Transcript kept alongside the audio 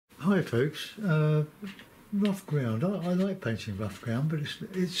Hi folks, rough ground. I like painting rough ground, but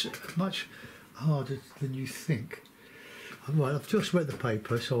it's much harder than you think. Right, I've just wet the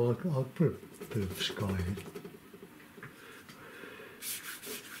paper, so I'll put a bit of sky in.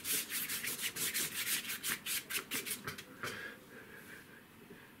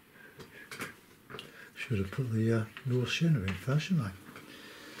 Should have put the raw sienna in first, shouldn't I?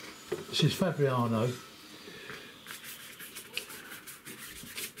 This is Fabriano,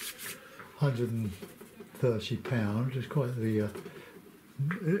 £130. It's quite the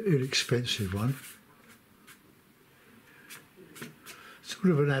inexpensive one. Sort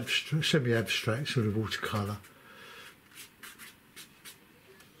of an abstract, semi-abstract sort of watercolour.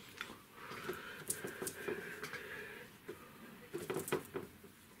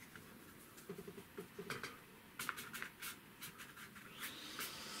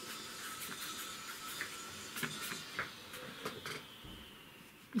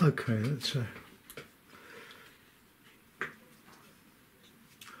 Okay, let's right,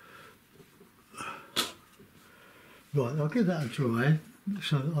 I'll get that dry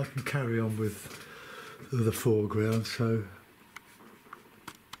so that I can carry on with the foreground. So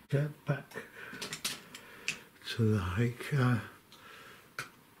get back to the hake.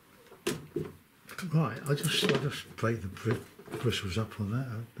 Right, I just break the bristles up on that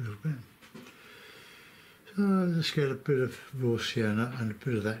a little bit. So let's get a bit of raw sienna and a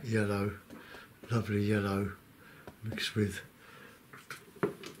bit of that yellow, lovely yellow, mixed with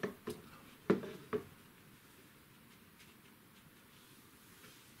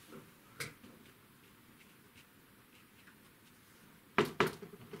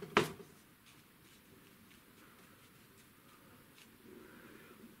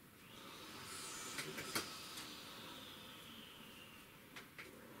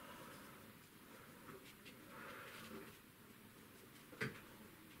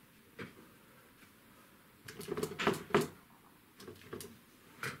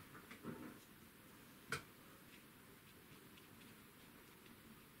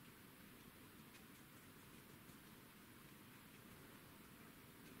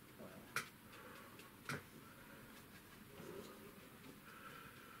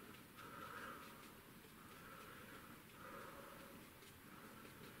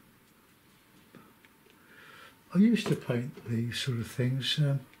I used to paint these sort of things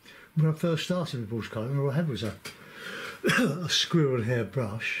when I first started with watercolour. All I had was a squirrel hair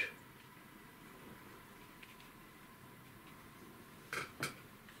brush.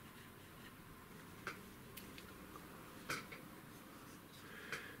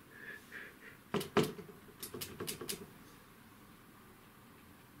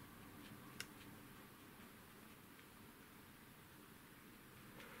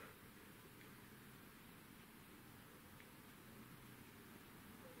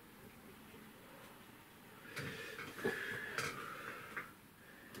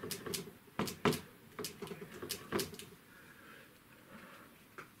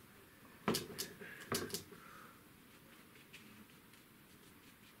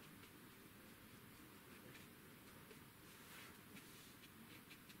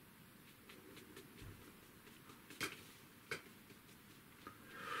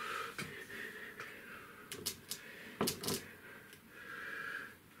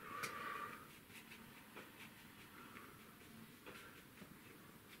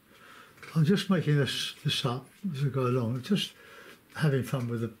 I'm just making this up as I go along, just having fun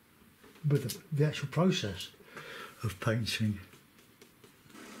with the actual process of painting.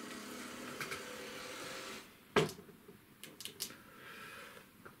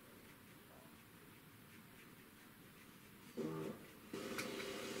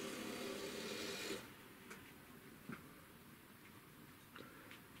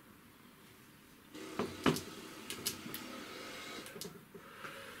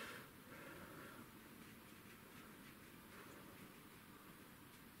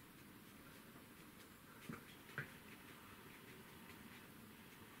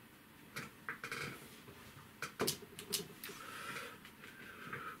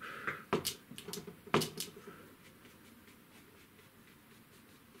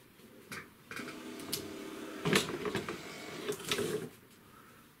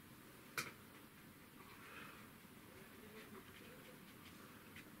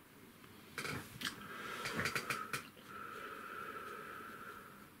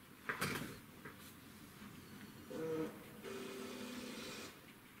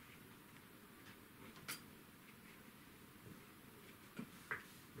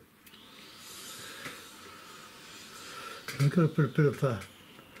 I've got to put a bit of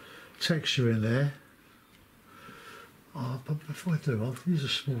texture in there. I'll put I do, I'll use a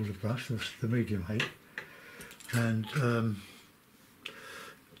smaller brush, the medium height, and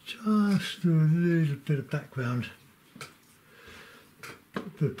just do a little bit of background, a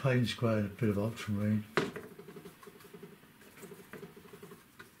bit of Payne's grey and a bit of ultramarine.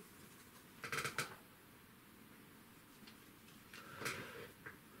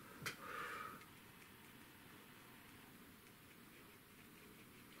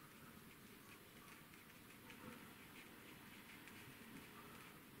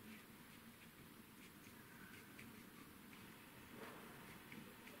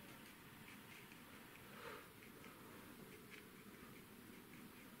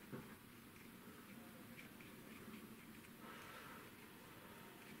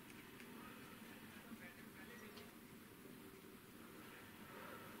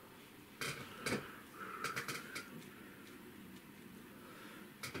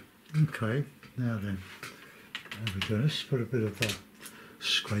 Okay, now then, how we do this? Put a bit of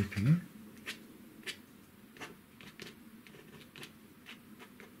scraping in.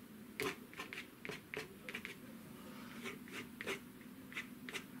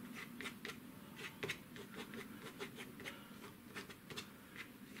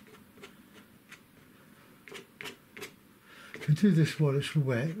 You can do this while it's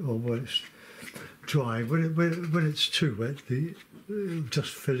wet or while it's dry. When it's too wet, it'll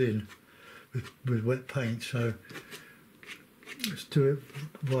just fill in with wet paint. So let's do it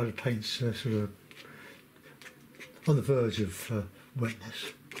while the paint's sort of on the verge of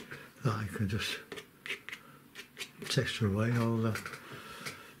wetness. That you can just texture away. I'll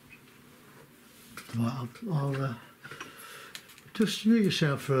just mute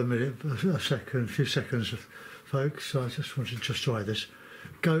yourself for a minute, a few seconds, folks. I just want to just try this.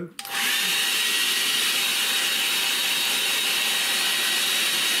 Go.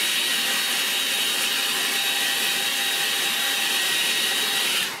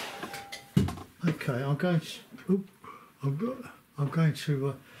 Okay, I'm going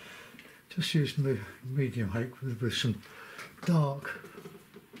to just use my medium height with some dark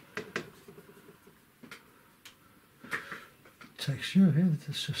texture here.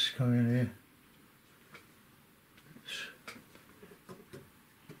 Let's just go in here.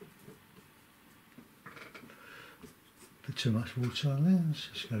 A bit too much water on there. Let's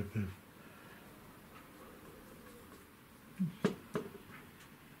just get a bit of.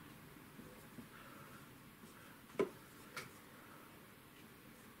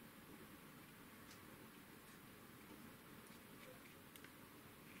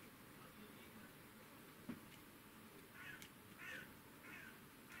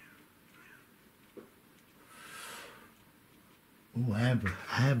 Oh,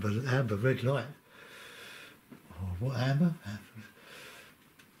 amber, red light. Oh, what amber?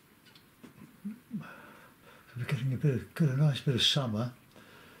 So we're getting a nice bit of summer.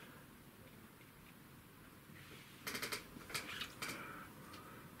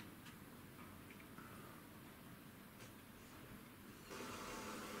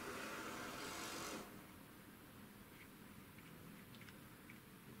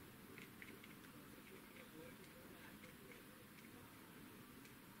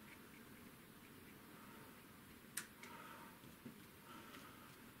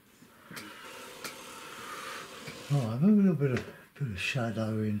 Oh, I've got a little bit of shadow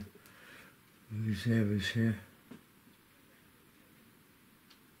in these areas here.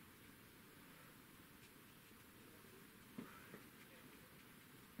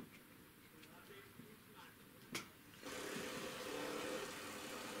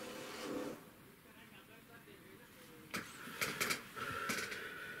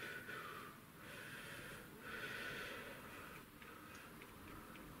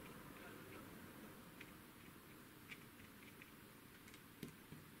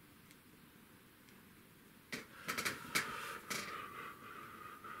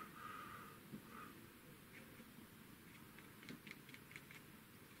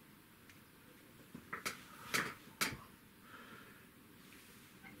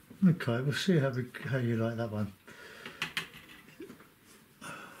 Okay, we'll see how you like that one.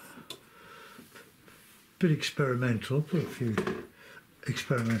 Bit experimental, put a few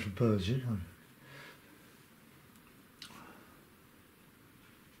experimental birds in.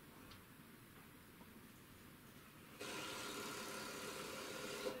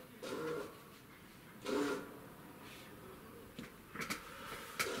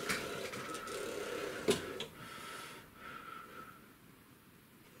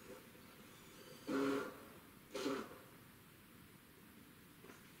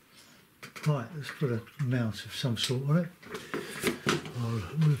 Right, let's put a mount of some sort on it. I'll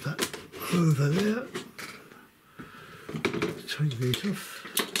move that over there. take these off.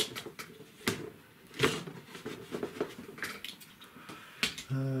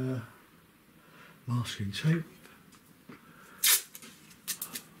 Masking tape.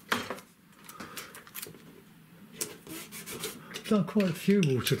 Done quite a few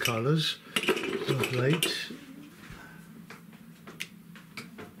watercolours of late.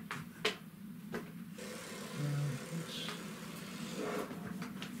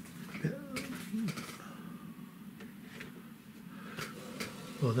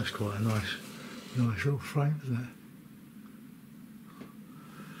 Well, that's quite a nice little frame, isn't it?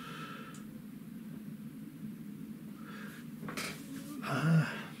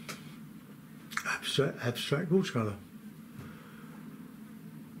 Abstract watercolour.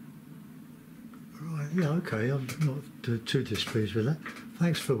 Right, yeah, okay, I'm not too displeased with that.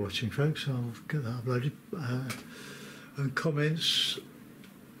 Thanks for watching, folks. I'll get that uploaded. And comments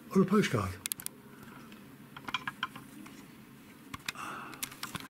on a postcard.